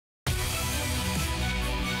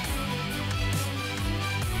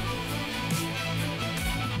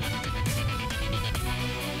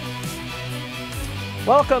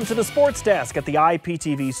Welcome to the Sports Desk at the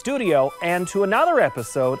IPTV studio and to another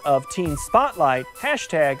episode of Teen Spotlight,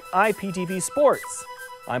 #IPTV Sports.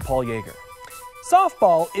 I'm Paul Yeager.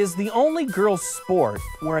 Softball is the only girls' sport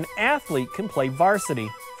where an athlete can play varsity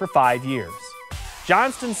for 5 years.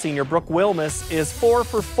 Johnston senior Brooke Wilmes is 4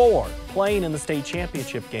 for 4, playing in the state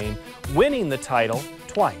championship game, winning the title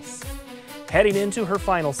twice. Heading into her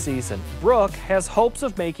final season, Brooke has hopes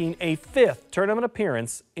of making a 5th tournament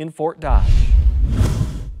appearance in Fort Dodge.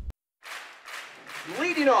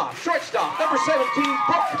 Leading off, shortstop, number 17,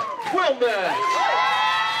 Brooke Wilmes.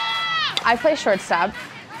 I play shortstop,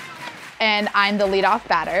 and I'm the leadoff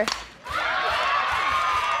batter.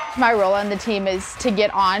 My role on the team is to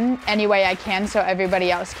get on any way I can so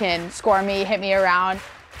everybody else can score me, hit me around.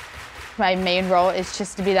 My main role is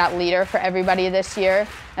just to be that leader for everybody this year,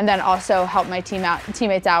 and then also help my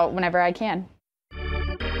teammates out whenever I can.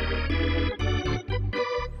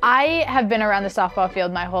 I have been around the softball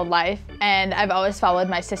field my whole life, and I've always followed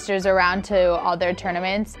my sisters around to all their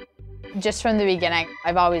tournaments. Just from the beginning,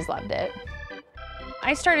 I've always loved it.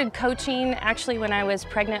 I started coaching actually when I was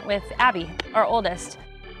pregnant with Abby, our oldest.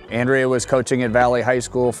 Andrea was coaching at Valley High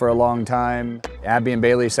School for a long time. Abby and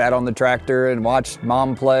Bailey sat on the tractor and watched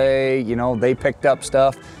Mom play. You know, they picked up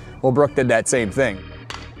stuff. Well, Brooke did that same thing.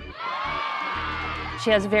 She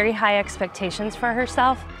has very high expectations for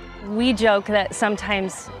herself. We joke that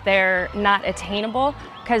sometimes they're not attainable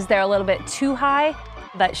because they're a little bit too high,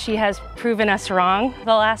 but she has proven us wrong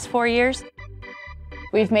the last 4 years.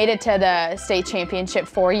 We've made it to the state championship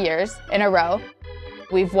 4 years in a row.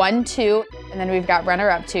 We've won 2, and then we've got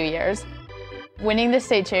runner-up 2 years. Winning the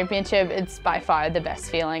state championship, it's by far the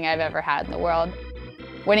best feeling I've ever had in the world.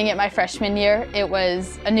 Winning it my freshman year, it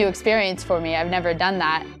was a new experience for me. I've never done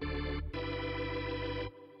that.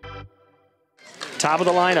 Top of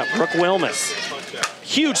the lineup, Brooke Wilmes.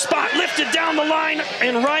 Huge spot, lifted down the line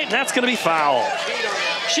and right, that's going to be foul.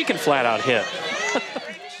 She can flat out hit.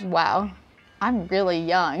 Wow, I'm really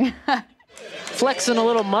young. Flexing a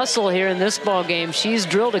little muscle here in this ball game. She's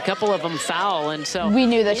drilled a couple of them foul, and so we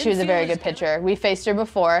knew that she was a very good pitcher. We faced her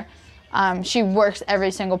before. She works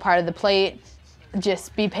every single part of the plate.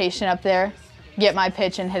 Just be patient up there, get my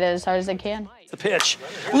pitch and hit it as hard as I can. The pitch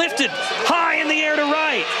lifted high in the air to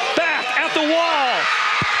right, back at the wall.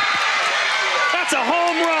 That's a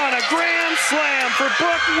home run, a grand slam for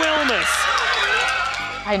Brooke Wilmes.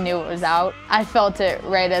 I knew it was out. I felt it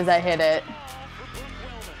right as I hit it.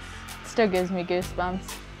 Still gives me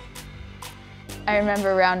goosebumps. I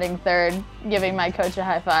remember rounding third, giving my coach a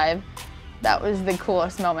high five. That was the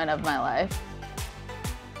coolest moment of my life.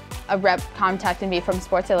 A rep contacted me from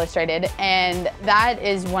Sports Illustrated, and that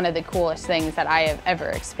is one of the coolest things that I have ever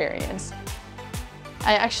experienced.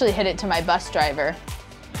 I actually hit it to my bus driver.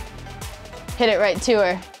 Hit it right to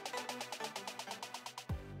her.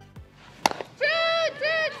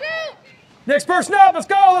 Next person up, let's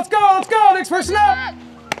go, let's go, let's go, next person up!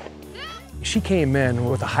 She came in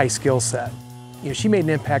with a high skill set. You know, she made an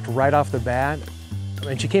impact right off the bat,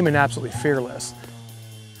 and she came in absolutely fearless.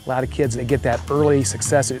 A lot of kids, they get that early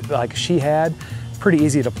success like she had, pretty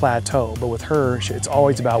easy to plateau, but with her, it's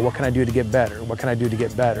always about what can I do to get better? What can I do to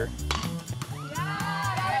get better?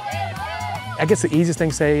 I guess the easiest thing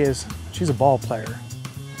to say is she's a ball player.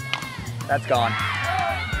 That's gone.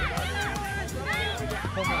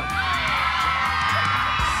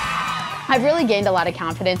 I've really gained a lot of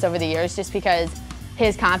confidence over the years just because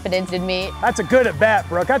his confidence in me. That's a good at bat,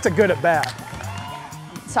 Brooke. That's a good at bat.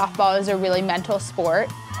 Softball is a really mental sport.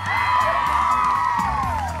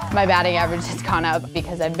 My batting average has gone up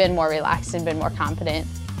because I've been more relaxed and been more confident.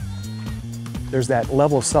 There's that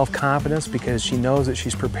level of self-confidence because she knows that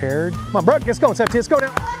she's prepared. Come on, Brooke, let's go, let's go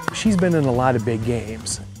down. She's been in a lot of big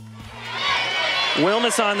games.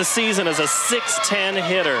 Wilmes on the season as a 6'10"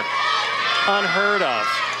 hitter. Unheard of.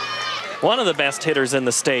 One of the best hitters in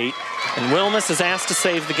the state, and Wilmes is asked to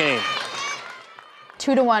save the game.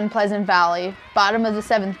 2-1 Pleasant Valley, bottom of the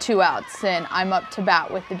 7th, 2 outs, and I'm up to bat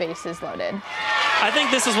with the bases loaded. I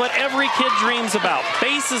think this is what every kid dreams about,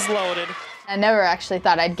 bases loaded. I never actually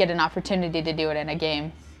thought I'd get an opportunity to do it in a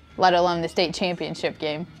game, let alone the state championship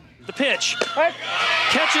game. The pitch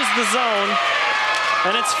catches the zone,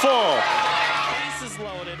 and it's full. Bases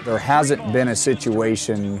loaded. There hasn't been a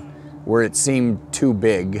situation where it seemed too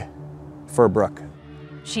big for Brooke.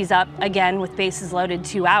 She's up again with bases loaded,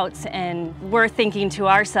 2 outs, and we're thinking to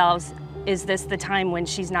ourselves, is this the time when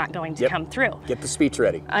she's not going to come through? Get the speech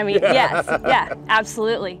ready. I mean, yes, yeah,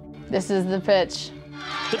 absolutely. This is the pitch.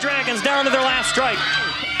 The Dragons down to their last strike.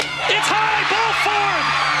 It's high, ball forward.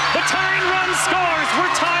 The tying run scores.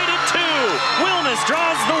 We're tied at 2. Wilmes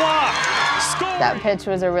draws the walk. Score. That pitch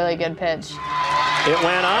was a really good pitch. It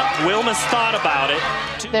went up. Wilmes thought about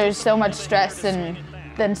it. There's so much stress and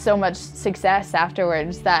then so much success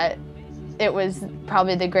afterwards that it was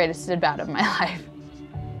probably the greatest at-bat of my life.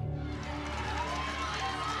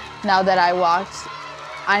 Now that I walked,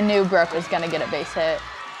 I knew Brooke was going to get a base hit.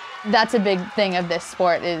 That's a big thing of this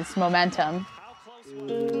sport is momentum.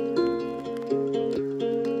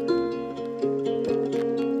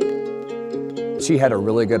 She had a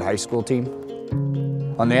really good high school team.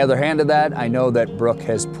 On the other hand of that, I know that Brooke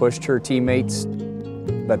has pushed her teammates,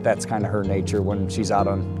 but that's kind of her nature when she's out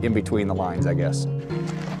in between the lines, I guess.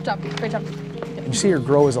 Jump, great jump. You see her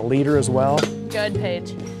grow as a leader as well. Good,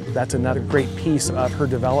 Paige. That's another great piece of her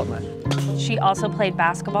development. She also played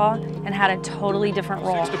basketball and had a totally different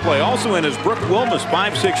role. To play also in is Brooke Wilmes,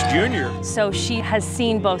 5'6" junior. So she has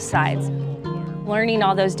seen both sides. Learning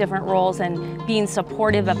all those different roles and being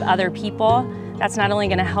supportive of other people, that's not only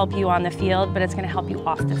going to help you on the field, but it's going to help you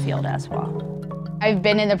off the field as well. I've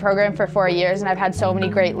been in the program for 4 years and I've had so many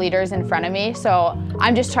great leaders in front of me, so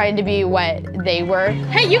I'm just trying to be what they were.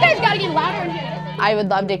 Hey, you guys got to get louder in here. I would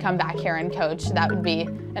love to come back here and coach. That would be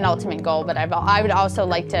an ultimate goal, but I would also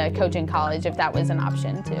like to coach in college if that was an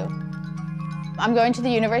option too. I'm going to the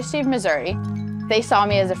University of Missouri. They saw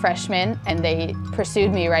me as a freshman and they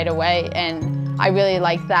pursued me right away, and I really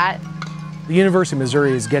like that. The University of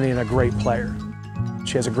Missouri is getting a great player.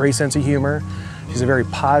 She has a great sense of humor. She's a very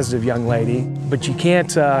positive young lady, but you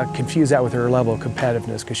can't confuse that with her level of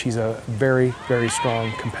competitiveness because she's a very, very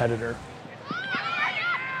strong competitor.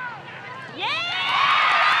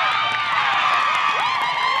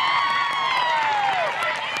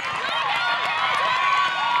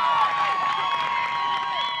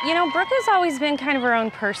 You know, Brooke has always been kind of her own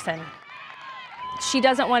person. She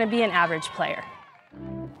doesn't want to be an average player.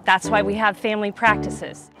 That's why we have family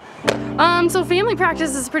practices. So family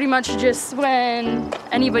practice is pretty much just when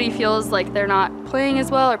anybody feels like they're not playing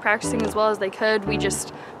as well or practicing as well as they could, we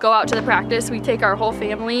just go out to the practice. We take our whole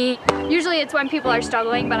family. Usually it's when people are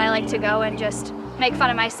struggling, but I like to go and just make fun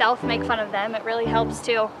of myself, make fun of them. It really helps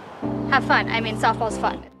to have fun. I mean, softball's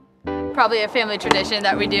fun. Probably a family tradition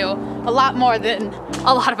that we do a lot more than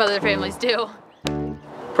a lot of other families do.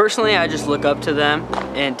 Personally, I just look up to them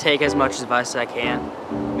and take as much advice as I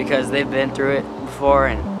can because they've been through it before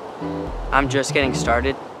and I'm just getting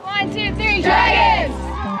started. 1, 2, 3, Dragons!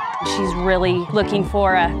 She's really looking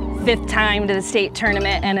for a 5th time to the state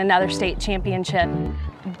tournament and another state championship.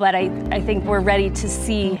 But I think we're ready to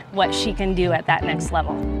see what she can do at that next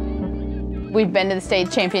level. We've been to the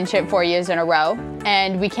state championship 4 years in a row,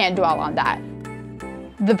 and we can't dwell on that.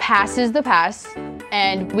 The past is the past,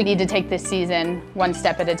 and we need to take this season one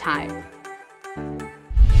step at a time.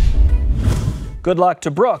 Good luck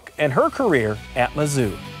to Brooke and her career at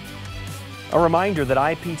Mizzou. A reminder that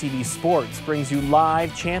IPTV Sports brings you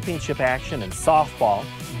live championship action in softball,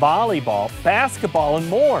 volleyball, basketball, and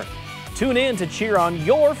more. Tune in to cheer on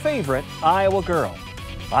your favorite Iowa girl.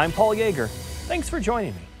 I'm Paul Yeager. Thanks for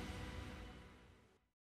joining me.